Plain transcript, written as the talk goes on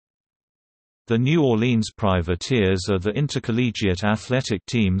The New Orleans Privateers are the intercollegiate athletic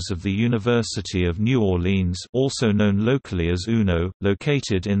teams of the University of New Orleans, also known locally as UNO,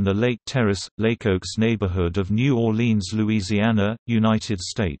 located in the Lake Terrace, Lake Oaks neighborhood of New Orleans, Louisiana, United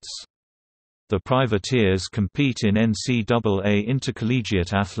States. The Privateers compete in NCAA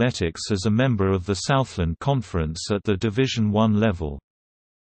intercollegiate athletics as a member of the Southland Conference at the Division I level.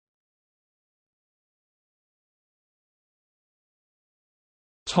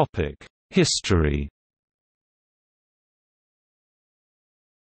 History.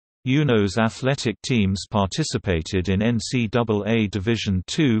 UNO's athletic teams participated in NCAA Division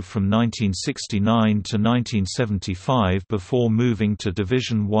II from 1969 to 1975 before moving to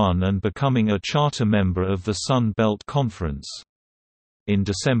Division I and becoming a charter member of the Sun Belt Conference. In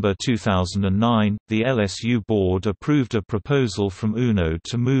December 2009, the LSU board approved a proposal from UNO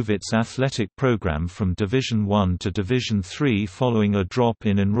to move its athletic program from Division I to Division III following a drop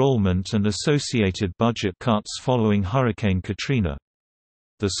in enrollment and associated budget cuts following Hurricane Katrina.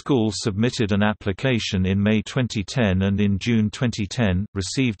 The school submitted an application in May 2010 and in June 2010,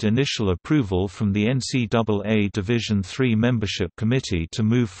 received initial approval from the NCAA Division III Membership Committee to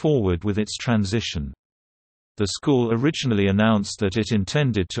move forward with its transition. The school originally announced that it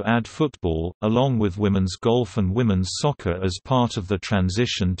intended to add football, along with women's golf and women's soccer as part of the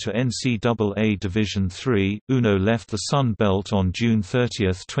transition to NCAA Division III. UNO left the Sun Belt on June 30,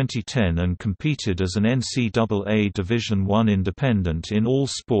 2010 and competed as an NCAA Division I independent in all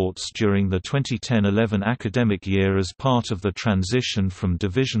sports during the 2010-11 academic year as part of the transition from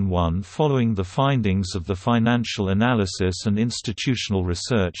Division I. Following the findings of the financial analysis and institutional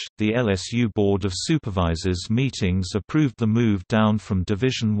research, the LSU Board of Supervisors meetings approved the move down from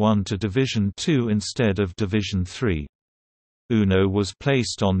Division I to Division II instead of Division III. UNO was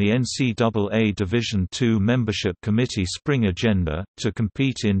placed on the NCAA Division II Membership Committee spring agenda, to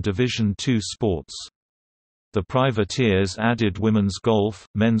compete in Division II sports. The Privateers added women's golf,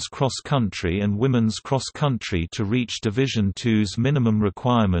 men's cross-country and women's cross-country to reach Division II's minimum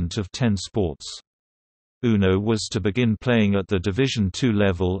requirement of 10 sports. UNO was to begin playing at the Division II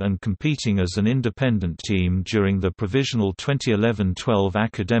level and competing as an independent team during the provisional 2011-12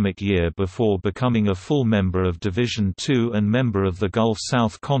 academic year before becoming a full member of Division II and member of the Gulf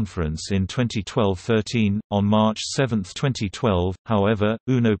South Conference in 2012-13. On March 7, 2012, however,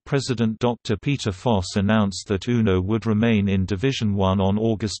 UNO President Dr. Peter Foss announced that UNO would remain in Division I. On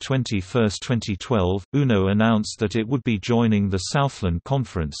August 21, 2012, UNO announced that it would be joining the Southland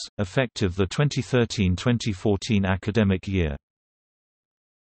Conference, effective the 2013-2014 academic year.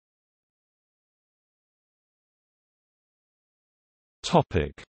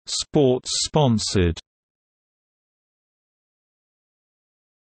 Sports sponsored.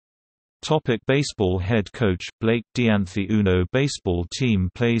 Baseball head coach, Blake Dianthy. UNO baseball team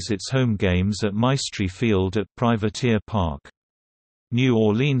plays its home games at Maestri Field at Privateer Park. New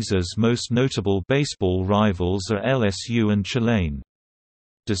Orleans's most notable baseball rivals are LSU and Tulane.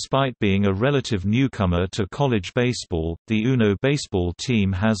 Despite being a relative newcomer to college baseball, the UNO baseball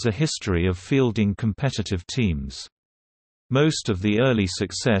team has a history of fielding competitive teams. Most of the early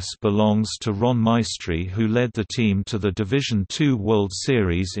success belongs to Ron Maestri, who led the team to the Division II World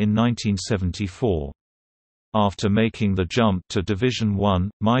Series in 1974. After making the jump to Division I,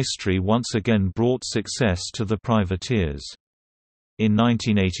 Maestri once again brought success to the Privateers. In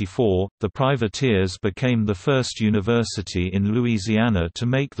 1984, the Privateers became the first university in Louisiana to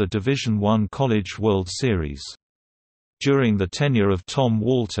make the Division I College World Series. During the tenure of Tom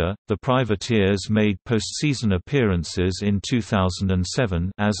Walter, the Privateers made postseason appearances in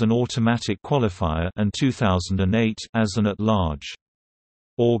 2007 as an automatic qualifier and 2008 as an at-large.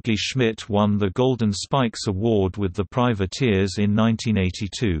 Augie Schmidt won the Golden Spikes Award with the Privateers in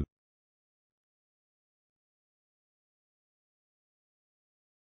 1982.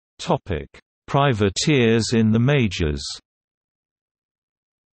 Privateers in the majors.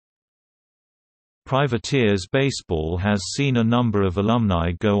 Privateers baseball has seen a number of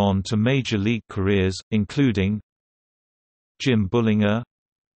alumni go on to major league careers, including Jim Bullinger,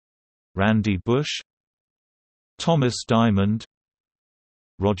 Randy Bush, Thomas Diamond,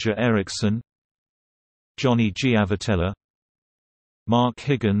 Roger Erickson, Johnny Giavotella, Mark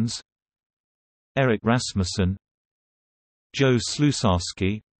Higgins, Eric Rasmussen, Joe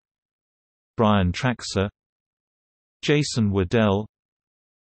Slusarski, Brian Traxler, Jason Waddell,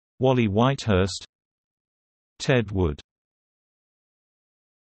 Wally Whitehurst, Ted Wood.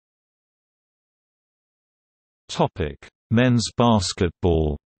 Men's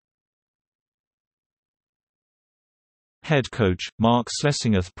basketball. Head coach, Mark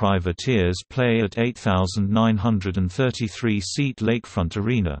Slesingeth. Privateers play at 8,933-seat Lakefront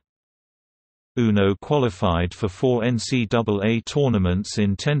Arena. UNO qualified for 4 NCAA tournaments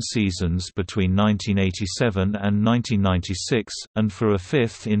in 10 seasons between 1987 and 1996, and for a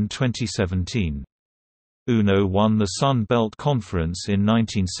fifth in 2017. UNO won the Sun Belt Conference in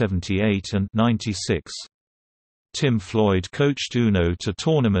 1978 and 96. Tim Floyd coached UNO to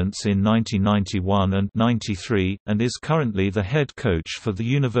tournaments in 1991 and 93, and is currently the head coach for the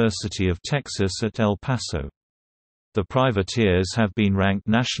University of Texas at El Paso. The Privateers have been ranked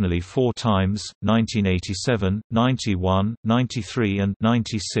nationally 4 times, 1987, 91, 93 and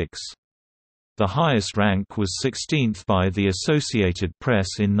 96. The highest rank was 16th by the Associated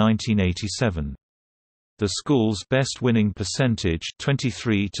Press in 1987. The school's best winning percentage,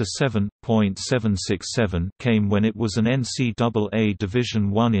 23-7.767, came when it was an NCAA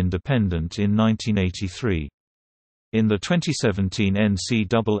Division I independent in 1983. In the 2017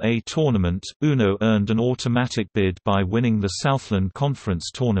 NCAA tournament, UNO earned an automatic bid by winning the Southland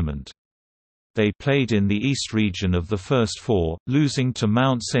Conference tournament. They played in the East region of the first 4, losing to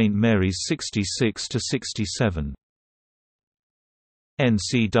Mount St. Mary's 66-67.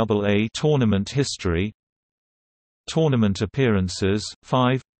 NCAA tournament history. Tournament appearances,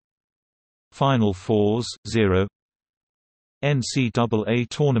 5. Final Fours, 0. NCAA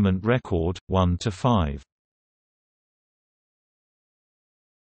tournament record, 1-5.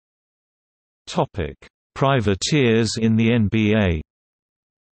 Privateers in the NBA.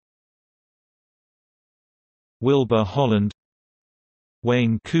 Wilbur Holland,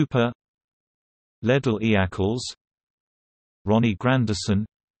 Wayne Cooper, Ledell Eackles, Ronnie Granderson,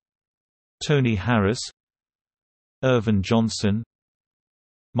 Tony Harris, Irvin Johnson,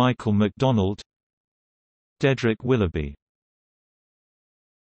 Michael McDonald, Dedrick Willoughby.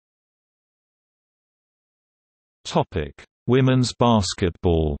 Women's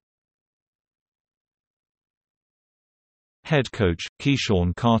basketball. Head coach,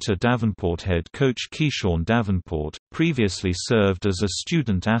 Keyshawn Carter Davenport. Head coach Keyshawn Davenport, previously served as a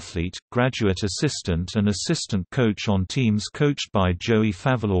student athlete, graduate assistant and assistant coach on teams coached by Joey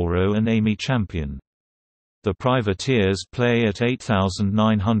Favaloro and Amy Champion. The Privateers play at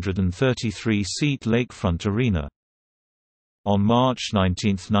 8,933-seat Lakefront Arena. On March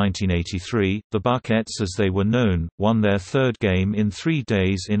 19, 1983, the Buckettes, as they were known, won their third game in 3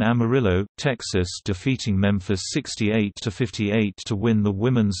 days in Amarillo, Texas, defeating Memphis 68-58 to win the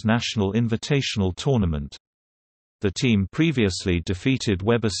Women's National Invitational Tournament. The team previously defeated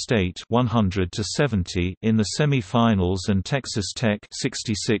Weber State 100-70 in the semi-finals and Texas Tech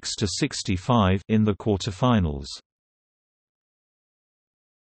 66-65 in the quarterfinals.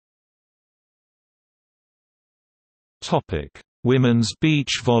 Women's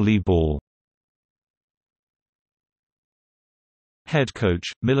beach volleyball. Head coach,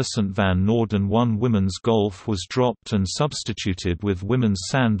 Millicent Van Noorden. Women's golf was dropped and substituted with women's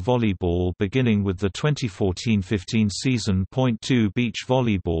sand volleyball beginning with the 2014-15 season. 2 Beach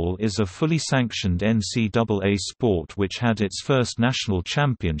volleyball is a fully sanctioned NCAA sport which had its first national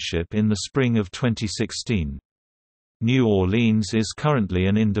championship in the spring of 2016. New Orleans is currently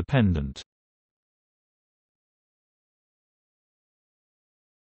an independent.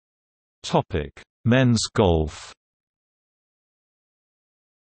 Men's golf.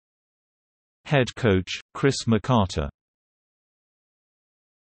 Head coach, Chris McCarter.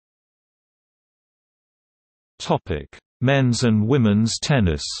 Men's and women's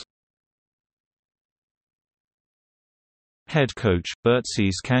tennis. Head coach,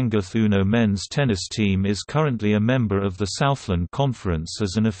 Bertzies Kangath. UNO men's tennis team is currently a member of the Southland Conference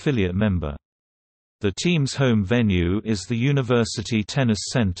as an affiliate member. The team's home venue is the University Tennis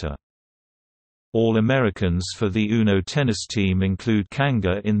Center. All-Americans for the UNO tennis team include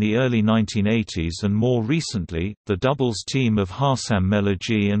Kanga in the early 1980s and more recently, the doubles team of Harsam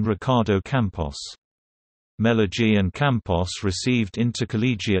Melagi and Ricardo Campos. Melagi and Campos received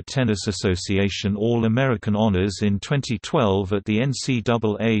Intercollegiate Tennis Association All-American honors in 2012 at the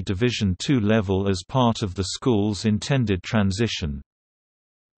NCAA Division II level as part of the school's intended transition.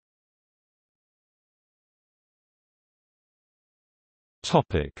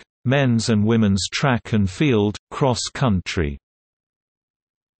 Men's and women's track and field, cross country.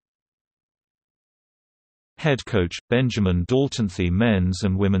 Head coach, Benjamin Dalton. The men's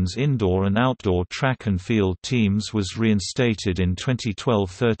and women's indoor and outdoor track and field teams was reinstated in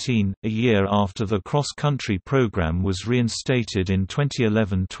 2012-13, a year after the cross-country program was reinstated in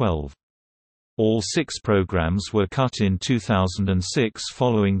 2011-12. All 6 programs were cut in 2006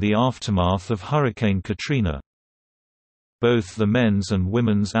 following the aftermath of Hurricane Katrina. Both the men's and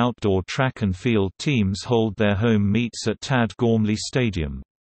women's outdoor track and field teams hold their home meets at Tad Gormley Stadium.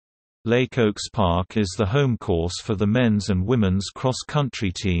 Lake Oaks Park is the home course for the men's and women's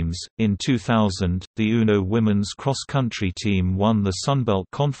cross-country teams. In 2000, the UNO women's cross-country team won the Sunbelt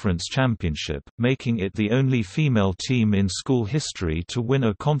Conference Championship, making it the only female team in school history to win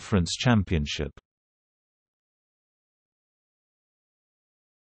a conference championship.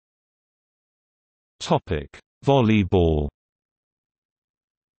 Topic: Volleyball.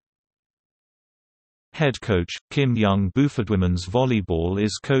 Head coach, Kim Young-Buford. Women's volleyball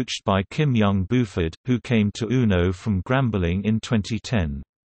is coached by Kim Young-Buford, who came to UNO from Grambling in 2010.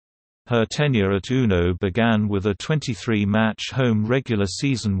 Her tenure at UNO began with a 23-match home regular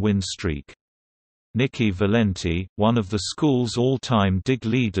season win streak. Nikki Valenti, one of the school's all-time dig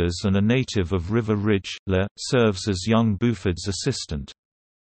leaders and a native of River Ridge, serves as Young-Buford's assistant.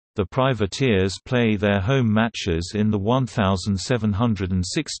 The Privateers play their home matches in the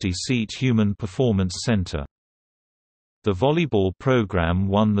 1,760-seat Human Performance Center. The volleyball program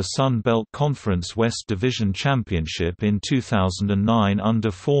won the Sun Belt Conference West Division Championship in 2009 under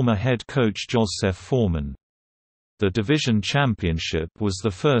former head coach Joseph Foreman. The division championship was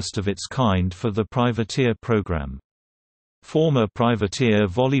the first of its kind for the Privateer program. Former Privateer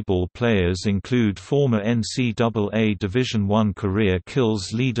volleyball players include former NCAA Division I career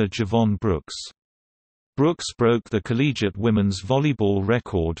kills leader Javon Brooks. Brooks broke the collegiate women's volleyball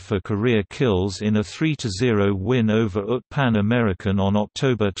record for career kills in a 3-0 win over UT Pan American on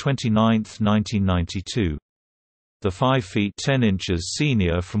October 29, 1992. The 5 feet 10 inches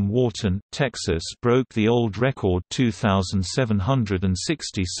senior from Wharton, Texas broke the old record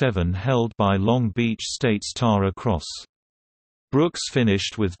 2,767 held by Long Beach State's Tara Cross. Brooks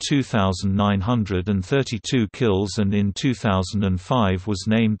finished with 2,932 kills and in 2005 was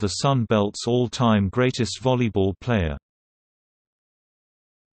named the Sun Belt's all-time greatest volleyball player.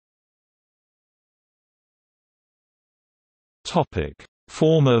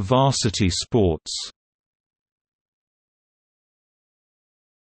 Former varsity sports.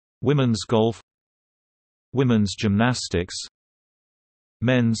 Women's golf, women's gymnastics,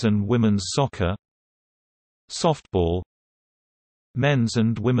 men's and women's soccer, softball, men's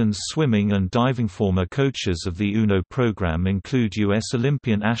and women's swimming and diving. Former coaches of the UNO program include U.S.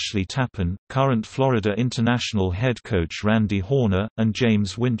 Olympian Ashley Tappan, current Florida International head coach Randy Horner, and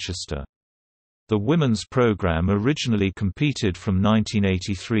James Winchester. The women's program originally competed from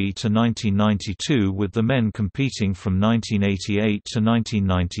 1983 to 1992, with the men competing from 1988 to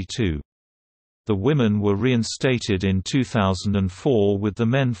 1992. The women were reinstated in 2004 with the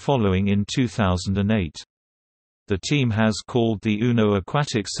men following in 2008. The team has called the UNO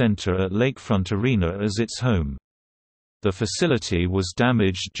Aquatic Center at Lakefront Arena as its home. The facility was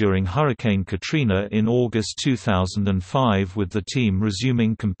damaged during Hurricane Katrina in August 2005, with the team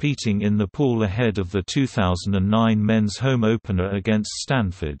resuming competing in the pool ahead of the 2009 men's home opener against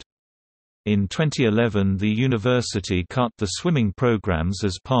Stanford. In 2011, the university cut the swimming programs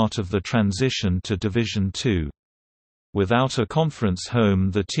as part of the transition to Division II. Without a conference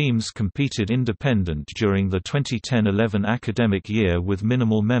home, the teams competed independent during the 2010-11 academic year with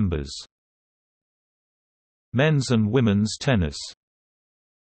minimal members. Men's and women's tennis.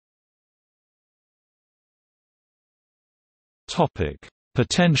 Topic: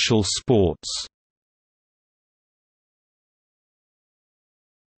 Potential sports.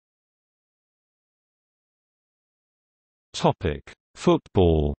 Topic: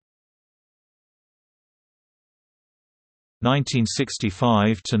 Football.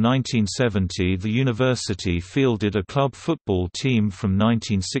 1965 to 1970, the university fielded a club football team from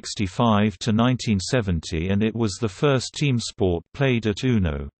 1965 to 1970, and it was the first team sport played at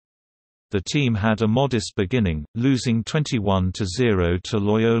UNO. The team had a modest beginning, losing 21-0 to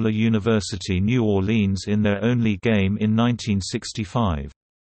Loyola University New Orleans in their only game in 1965.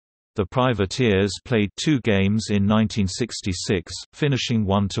 The Privateers played 2 games in 1966, finishing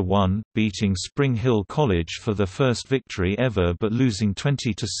 1-1, beating Spring Hill College for their first victory ever but losing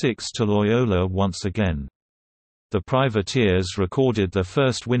 20-6 to Loyola once again. The Privateers recorded their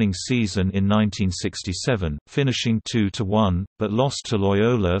first winning season in 1967, finishing 2-1, but lost to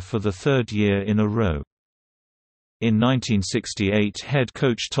Loyola for the 3rd year in a row. In 1968, head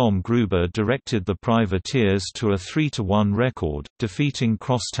coach Tom Gruber directed the Privateers to a 3-1 record, defeating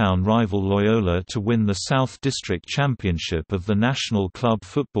crosstown rival Loyola to win the South District Championship of the National Club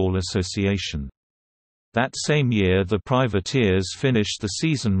Football Association. That same year, the Privateers finished the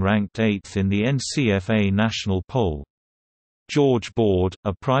season ranked 8th in the NCFA national poll. George Board,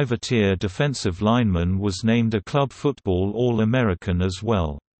 a Privateer defensive lineman, was named a Club Football All-American as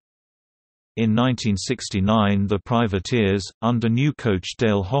well. In 1969 the Privateers, under new coach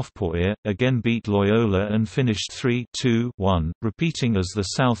Dale Hofpoier, again beat Loyola and finished 3-2-1, repeating as the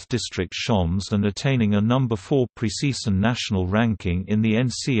South District Shoms and attaining a number 4 preseason national ranking in the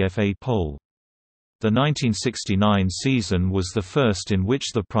NCFA poll. The 1969 season was the first in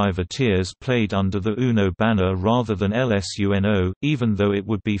which the Privateers played under the UNO banner rather than LSUNO, even though it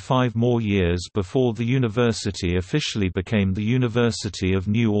would be 5 more years before the university officially became the University of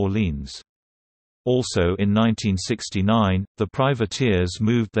New Orleans. Also in 1969, the Privateers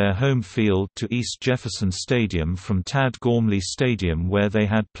moved their home field to East Jefferson Stadium from Tad Gormley Stadium where they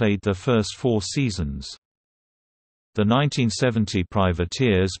had played their first 4 seasons. The 1970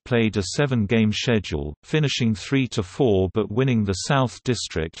 Privateers played a 7-game schedule, finishing 3-4 but winning the South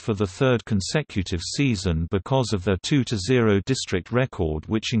District for the 3rd consecutive season because of their 2-0 district record,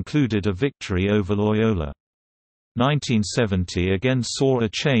 which included a victory over Loyola. 1970 again saw a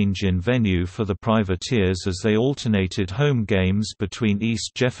change in venue for the Privateers as they alternated home games between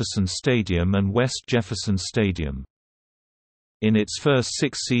East Jefferson Stadium and West Jefferson Stadium. In its first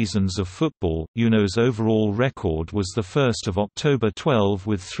 6 seasons of football, UNO's overall record was the first of October 12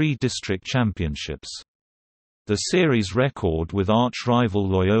 with 3 district championships. The series record with arch-rival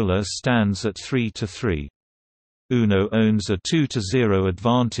Loyola stands at 3-3. UNO owns a 2-0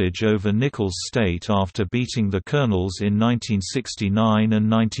 advantage over Nichols State after beating the Colonels in 1969 and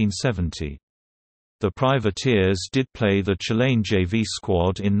 1970. The Privateers did play the Chilean JV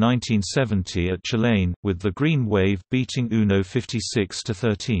squad in 1970 at Chilane, with the Green Wave beating UNO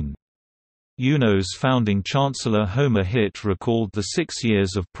 56-13. UNO's founding chancellor Homer Hitt recalled the 6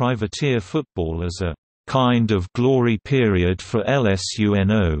 years of privateer football as a kind of glory period for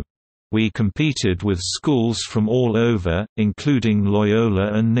LSUNO. We competed with schools from all over, including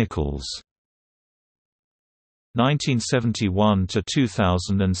Loyola and Nichols. 1971 to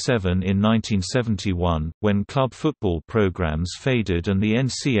 2007. In 1971, when club football programs faded and the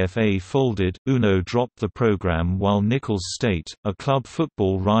NCFA folded, UNO dropped the program while Nichols State, a club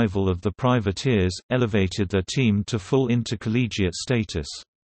football rival of the Privateers, elevated their team to full intercollegiate status.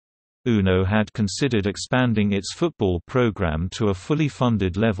 UNO had considered expanding its football program to a fully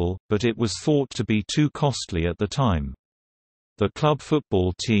funded level, but it was thought to be too costly at the time. The club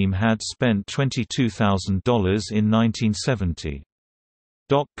football team had spent $22,000 in 1970.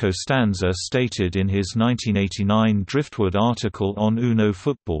 Doc Costanza stated in his 1989 Driftwood article on UNO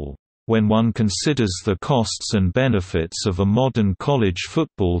football, "When one considers the costs and benefits of a modern college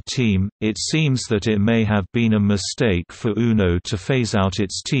football team, it seems that it may have been a mistake for UNO to phase out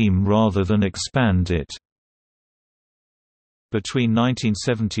its team rather than expand it." Between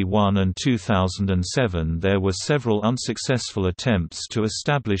 1971 and 2007 there were several unsuccessful attempts to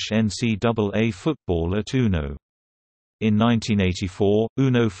establish NCAA football at UNO. In 1984,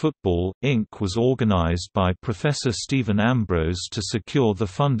 UNO Football, Inc. was organized by Professor Stephen Ambrose to secure the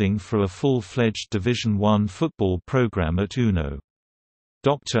funding for a full-fledged Division I football program at UNO.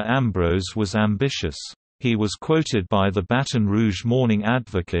 Dr. Ambrose was ambitious. He was quoted by the Baton Rouge Morning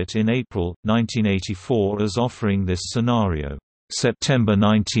Advocate in April, 1984 as offering this scenario: September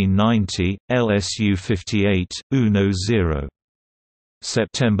 1990, LSU 58, UNO 0.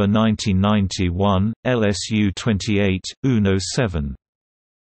 September 1991, LSU 28, UNO 7.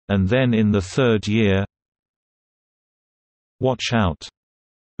 And then in the 3rd year, watch out.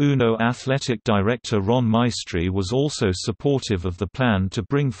 UNO athletic director Ron Maestri was also supportive of the plan to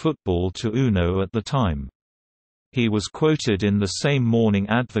bring football to UNO at the time. He was quoted in the same Morning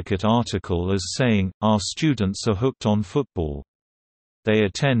Advocate article as saying, "Our students are hooked on football. They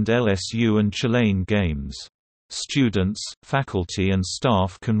attend LSU and Chilane games. Students, faculty and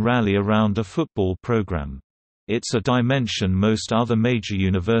staff can rally around a football program. It's a dimension most other major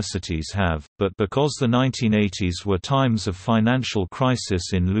universities have, but because the 1980s were times of financial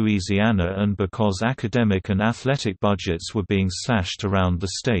crisis in Louisiana and because academic and athletic budgets were being slashed around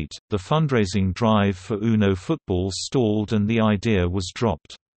the state, the fundraising drive for UNO football stalled and the idea was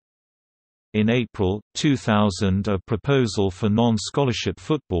dropped." In April 2000, a proposal for non-scholarship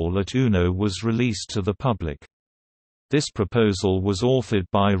football at UNO was released to the public. This proposal was authored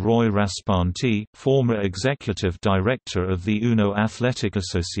by Roy Raspanti, former executive director of the UNO Athletic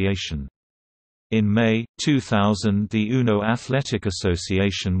Association. In May 2000, the UNO Athletic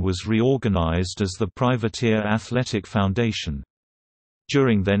Association was reorganized as the Privateer Athletic Foundation.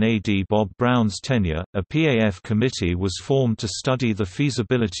 During then AD Bob Brown's tenure, a PAF committee was formed to study the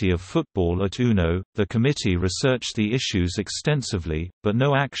feasibility of football at UNO. The committee researched the issues extensively, but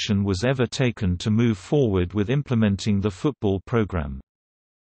no action was ever taken to move forward with implementing the football program.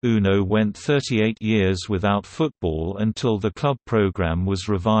 Uno went 38 years without football until the club program was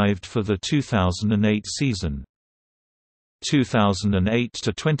revived for the 2008 season. 2008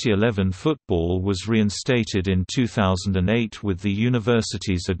 to 2011 football was reinstated in 2008 with the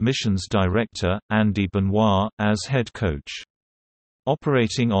university's admissions director, Andy Benoit, as head coach.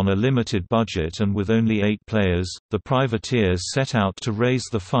 Operating on a limited budget and with only 8 players, the Privateers set out to raise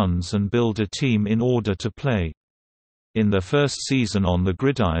the funds and build a team in order to play. In their first season on the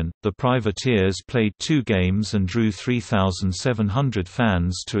gridiron, the Privateers played 2 games and drew 3,700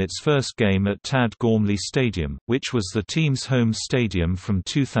 fans to its first game at Tad Gormley Stadium, which was the team's home stadium from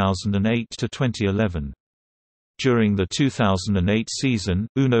 2008 to 2011. During the 2008 season,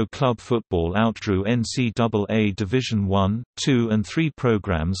 Uno Club Football outdrew NCAA Division I, II and III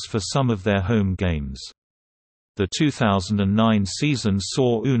programs for some of their home games. The 2009 season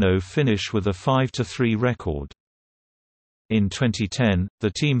saw Uno finish with a 5-3 record. In 2010,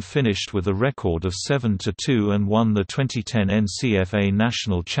 the team finished with a record of 7-2 and won the 2010 NCFA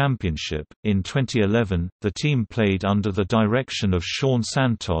National Championship. In 2011, the team played under the direction of Sean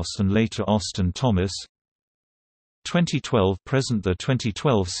Santos and later Austin Thomas. 2012 present. The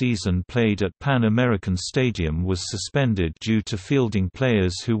 2012 season played at Pan American Stadium was suspended due to fielding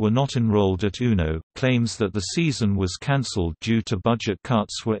players who were not enrolled at Uno. Claims that the season was cancelled due to budget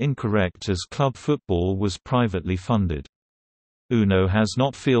cuts were incorrect as club football was privately funded. Uno has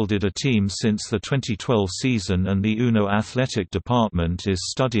not fielded a team since the 2012 season, and the Uno Athletic Department is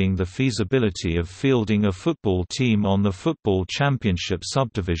studying the feasibility of fielding a football team on the Football Championship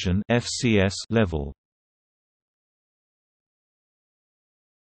Subdivision (FCS) level.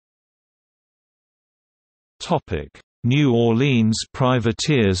 Topic: New Orleans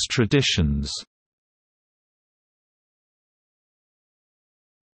Privateers traditions.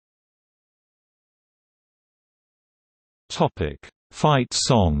 Topic: Fight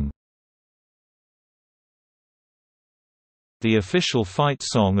song. The official fight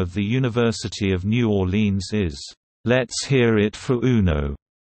song of the University of New Orleans is "Let's Hear It for Uno."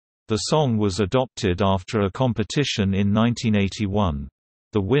 The song was adopted after a competition in 1981.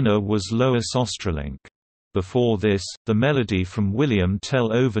 The winner was Lois Australink. Before this, the melody from William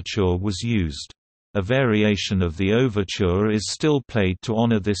Tell Overture was used. A variation of the overture is still played to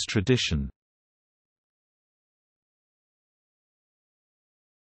honor this tradition.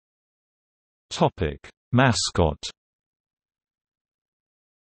 Mascot.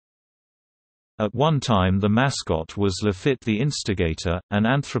 At one time the mascot was Lafitte the Instigator, an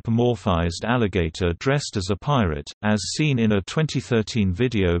anthropomorphized alligator dressed as a pirate, as seen in a 2013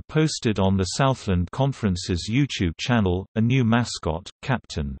 video posted on the Southland Conference's YouTube channel. A new mascot,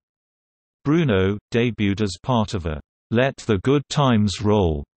 Captain Bruno, debuted as part of a "Let the Good Times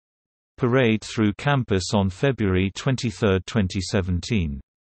Roll" parade through campus on February 23, 2017.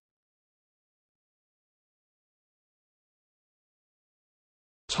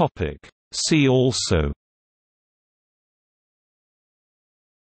 See also: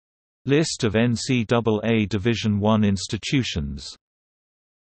 List of NCAA Division I institutions.